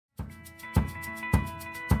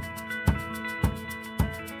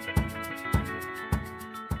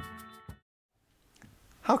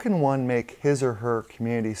How can one make his or her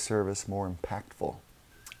community service more impactful?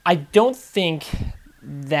 I don't think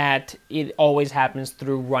that it always happens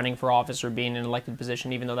through running for office or being in an elected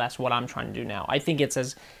position, even though that's what I'm trying to do now. I think it's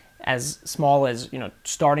as small as,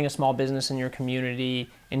 starting a small business in your community,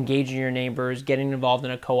 engaging your neighbors, getting involved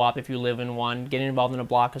in a co-op if you live in one, getting involved in a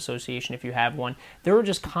block association if you have one. There are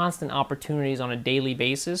just constant opportunities on a daily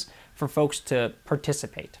basis for folks to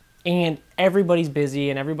participate. And everybody's busy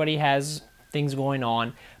and everybody has things going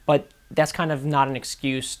on, but that's kind of not an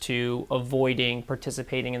excuse to avoiding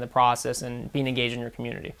participating in the process and being engaged in your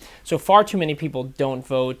community. So far too many people don't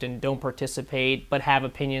vote and don't participate, but have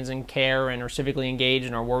opinions and care and are civically engaged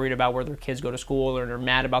and are worried about where their kids go to school, or they're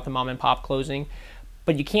mad about the mom and pop closing.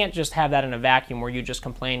 But you can't just have that in a vacuum where you just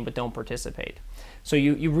complain but don't participate. So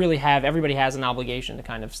you really have, everybody has an obligation to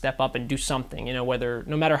kind of step up and do something,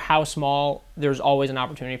 no matter how small, there's always an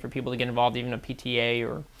opportunity for people to get involved, even a PTA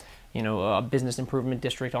or a business improvement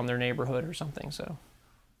district on their neighborhood or something. So